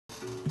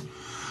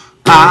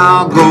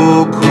I'll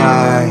go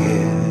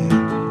quiet,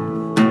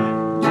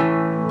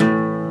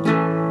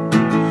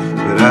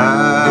 but I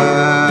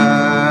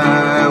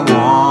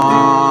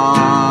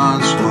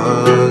once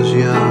was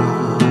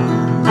young,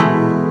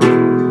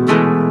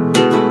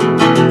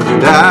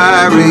 and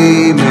I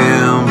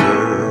remember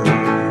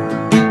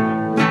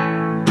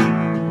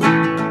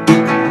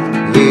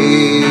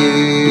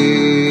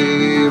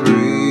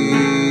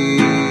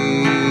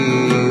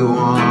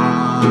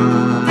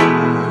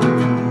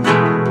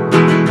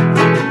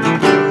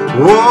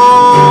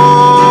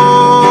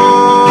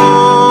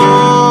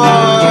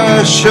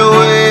wash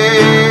away,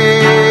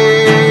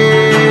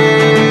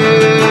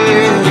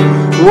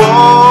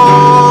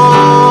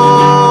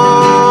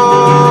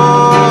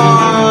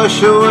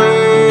 wash away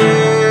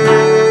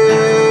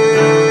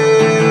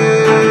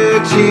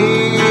tears.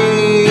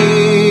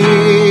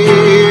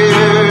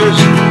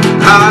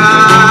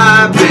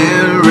 I've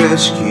been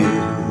rescued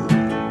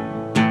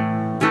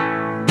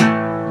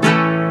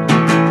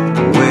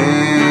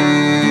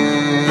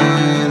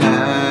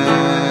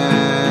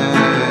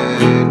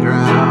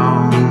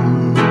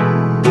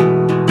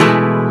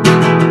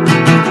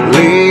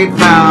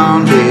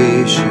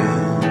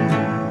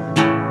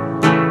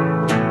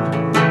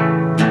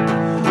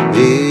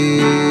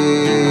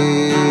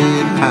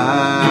in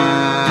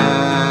high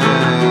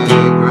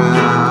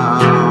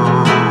ground.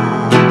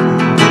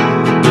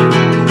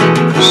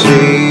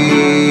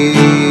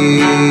 Save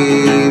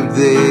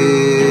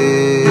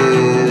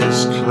this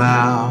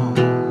cloud.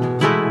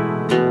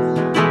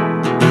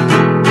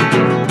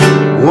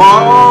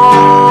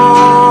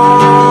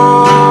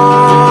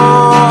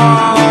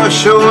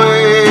 Wash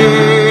away.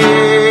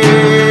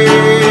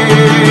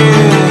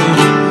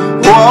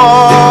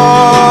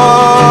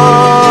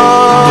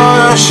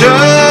 Wash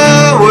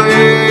away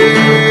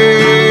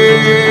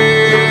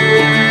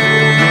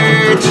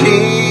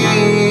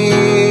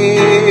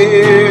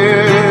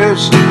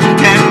tears,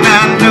 and I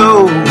know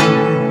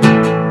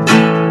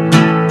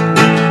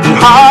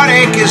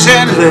heartache is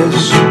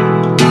endless,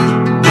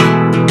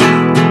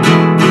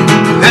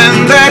 and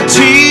that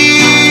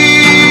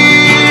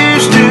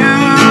tears do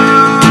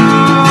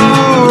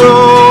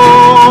roll,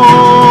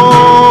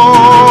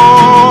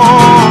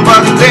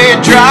 but they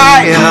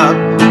dry up.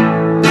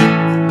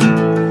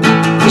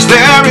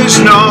 There is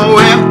no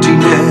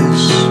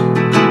emptiness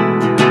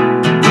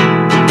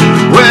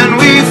when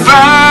we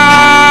find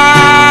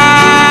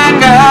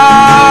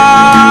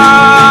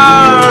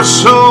our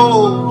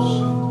souls.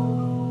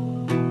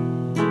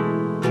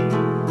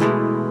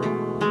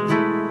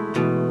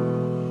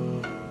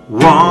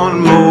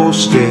 One more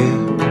step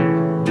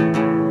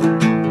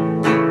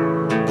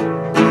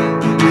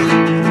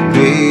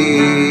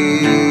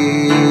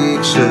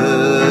makes a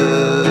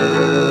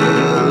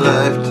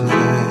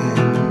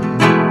lifetime.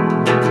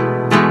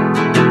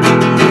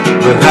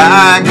 But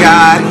I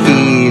got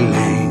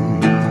healing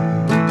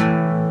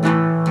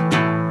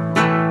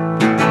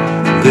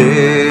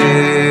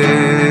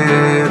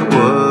that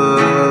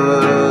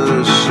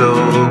was so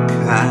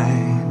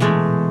kind.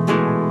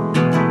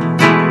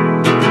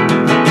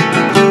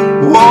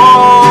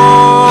 Wash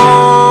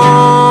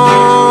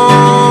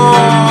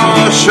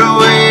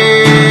away,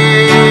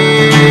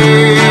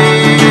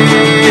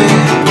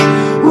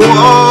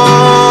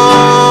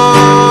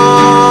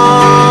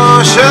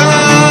 wash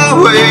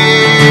away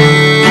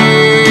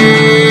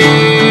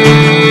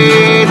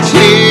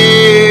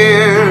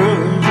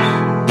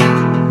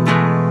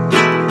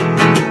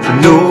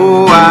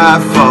I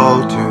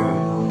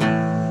faltered,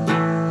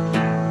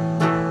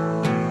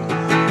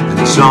 and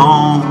it's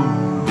on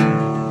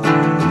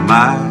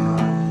my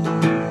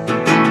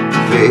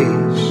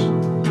face.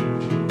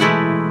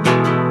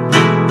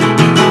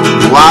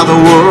 While the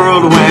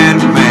world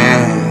went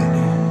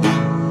mad,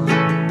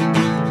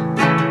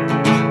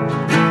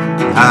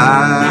 I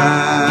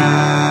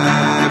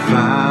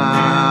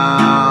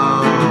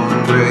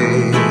found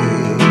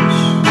grace.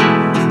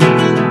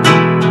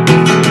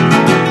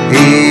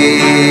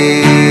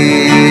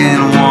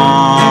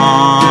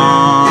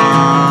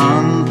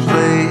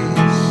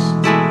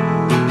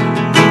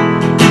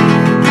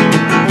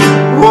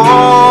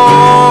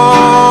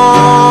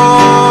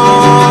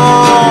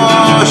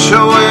 Wash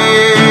away,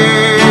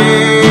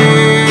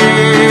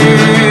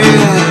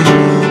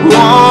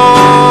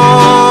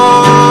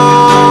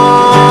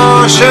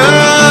 wash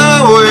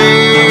away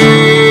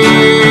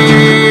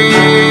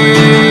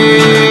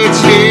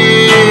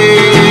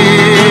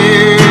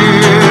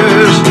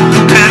tears,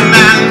 and I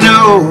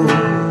know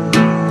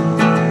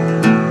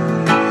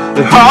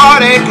that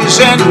heartache is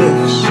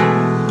endless,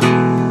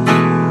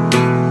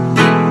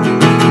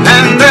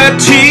 and that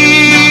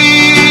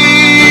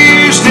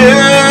tears do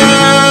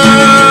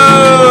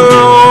roll,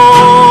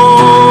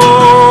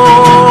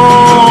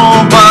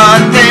 but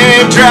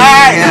they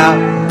dry up.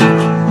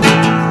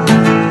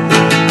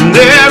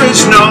 There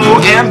is no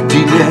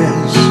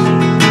emptiness.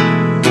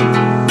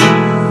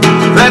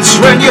 That's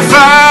when you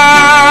find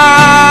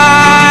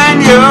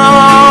your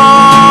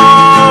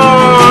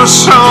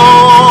soul.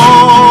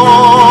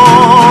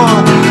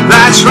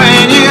 That's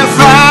when you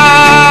find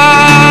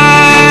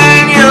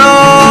your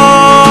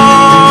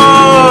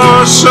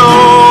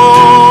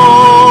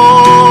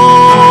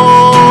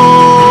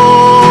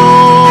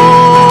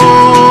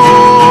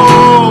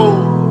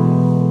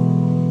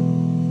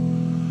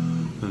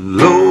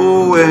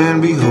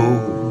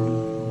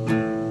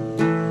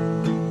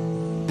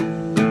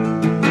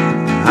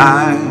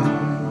I'm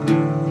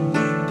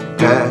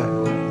at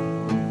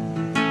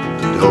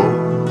the door.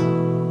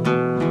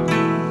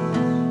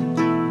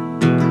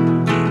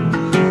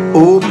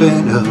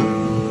 Open up.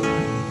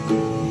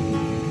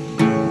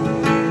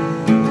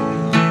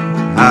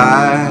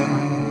 I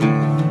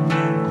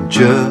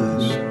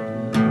just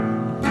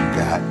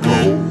got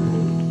old.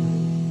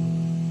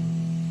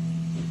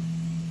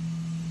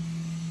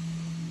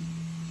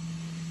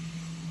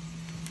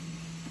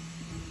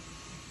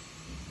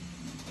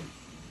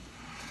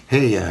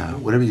 Hey,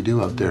 whatever you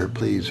do out there,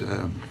 please.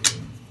 There's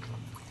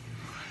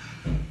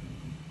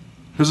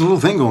a little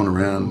thing going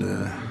around.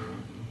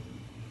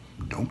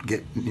 Don't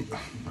get.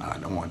 I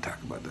don't want to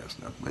talk about that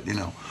stuff, but you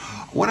know,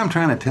 what I'm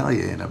trying to tell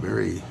you in a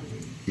very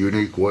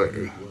unique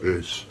way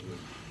is,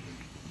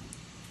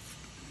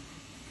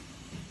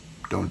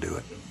 don't do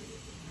it.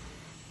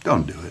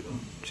 Don't do it.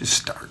 Just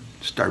start.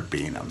 Start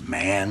being a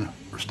man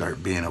or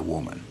start being a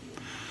woman.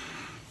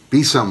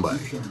 Be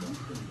somebody.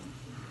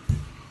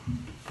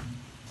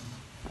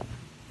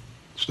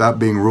 Stop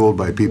being ruled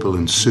by people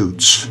in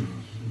suits.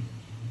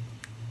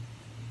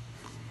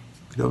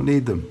 We don't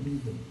need them.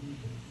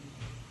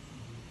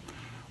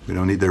 We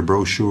don't need their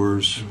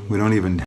brochures. We don't even